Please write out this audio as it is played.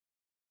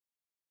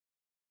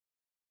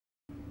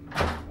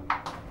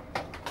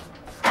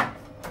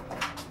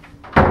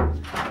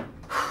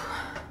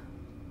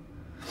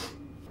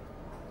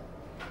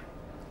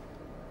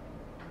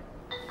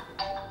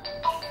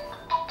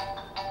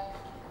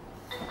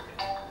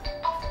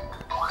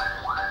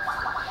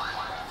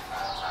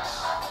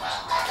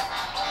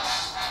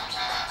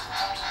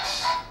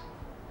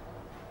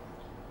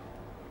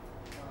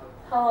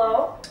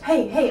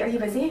Hey, are you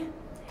busy?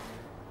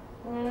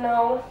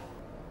 No.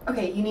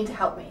 Okay, you need to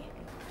help me.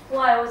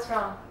 Why? What's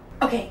wrong?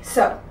 Okay,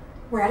 so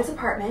we're at his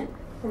apartment,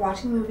 we're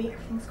watching a movie,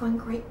 everything's going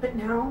great, but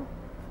now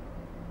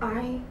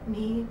I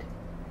need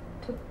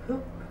to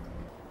poop.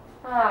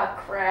 Ah,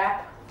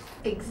 crap.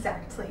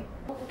 Exactly.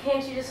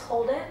 Can't you just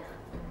hold it?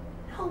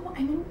 No,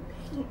 I'm in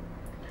pain.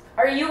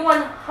 Are you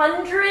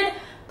 100%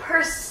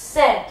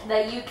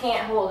 that you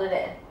can't hold it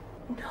in?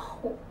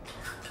 No.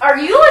 Are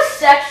you a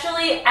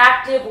sexually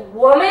active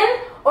woman,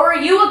 or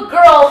are you a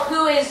girl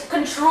who is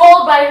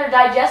controlled by her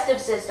digestive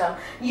system?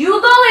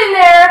 You go in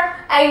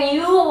there and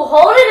you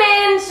hold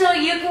it in so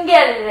you can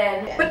get it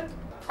in. But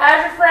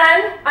as your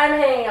friend, I'm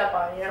hanging up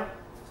on you.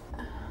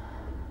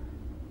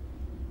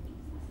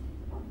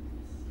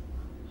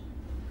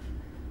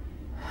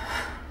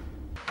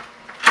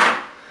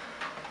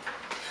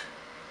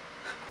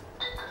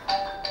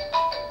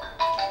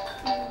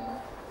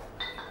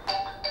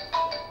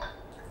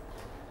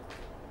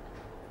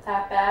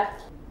 That bad?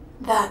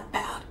 that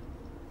bad.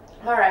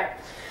 Alright,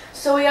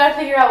 so we gotta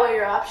figure out what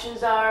your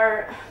options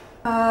are.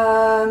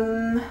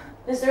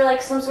 Is there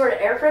like some sort of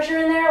air pressure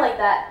in there? Like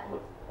that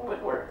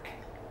would work.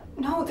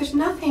 No, there's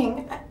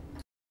nothing.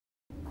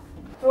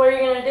 What are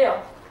you gonna do?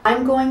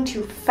 I'm going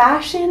to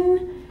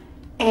fashion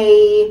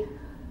a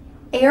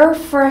air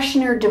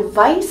freshener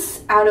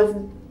device out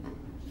of...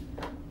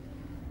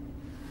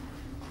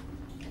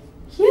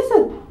 He has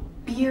a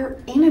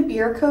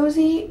beer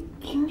cozy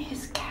in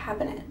his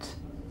cabinet.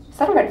 Is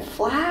that a red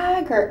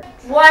flag or?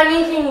 What, I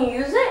mean, can you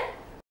use it?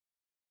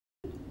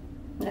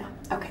 No,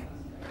 okay.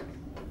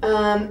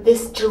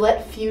 This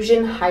Gillette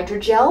Fusion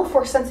Hydrogel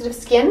for sensitive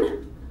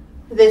skin.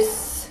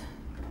 This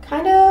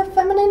kind of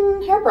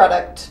feminine hair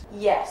product.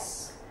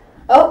 Yes.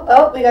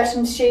 Oh, we got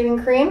some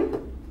shaving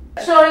cream.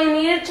 So you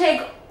need to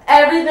take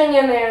everything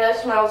in there that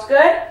smells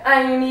good,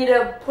 and you need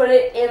to put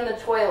it in the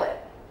toilet.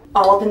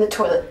 All up in the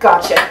toilet,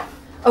 gotcha.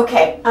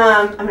 Okay,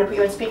 I'm gonna put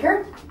you on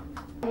speaker.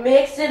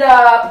 Mix it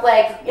up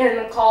like in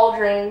the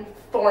cauldron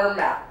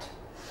format.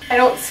 I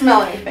don't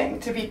smell anything,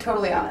 to be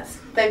totally honest.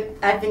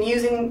 I've been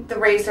using the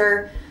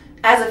razor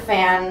as a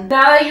fan.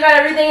 Now that you got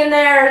everything in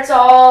there, it's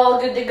all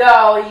good to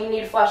go. You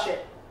need to flush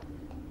it.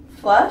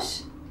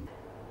 Flush?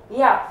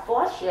 Yeah,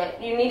 flush it.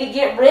 You need to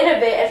get rid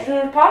of it as soon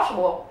as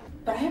possible.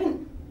 But I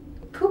haven't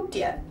pooped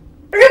yet.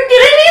 Are you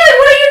kidding me? Like,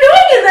 what are you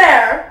doing in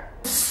there?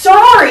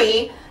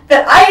 Sorry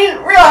that I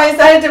didn't realize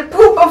I had to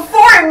poop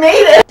before I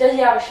made it. Does he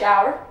have a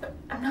shower?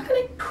 I'm not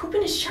gonna poop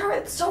in his shower,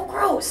 it's so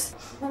gross.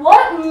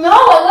 What? No,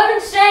 I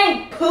wasn't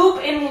saying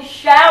poop in his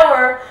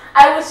shower.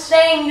 I was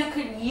saying you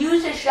could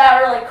use his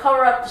shower to like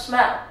cover up the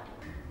smell.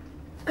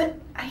 But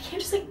I can't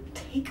just like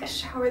take a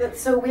shower, that's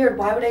so weird.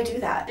 Why would I do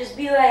that? Just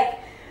be like,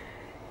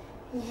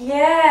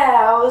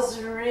 yeah, I was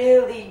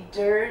really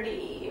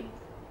dirty.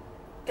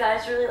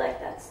 Guys really like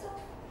that stuff.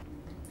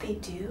 They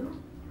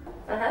do?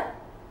 Uh-huh.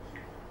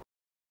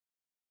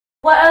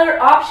 What other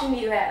option do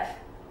you have?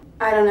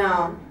 I don't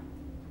know.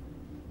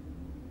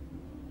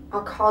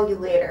 I'll call you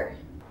later.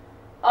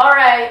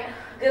 Alright,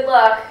 good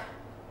luck.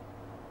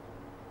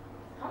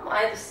 How am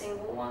I the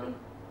single one?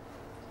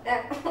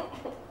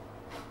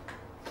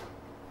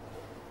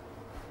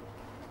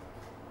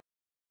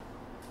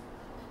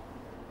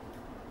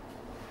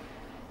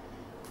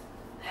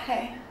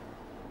 Hey.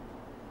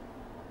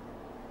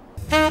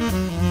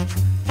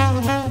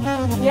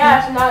 Yeah,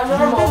 it's not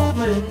normal,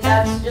 but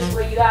that's just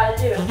what you gotta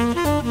do.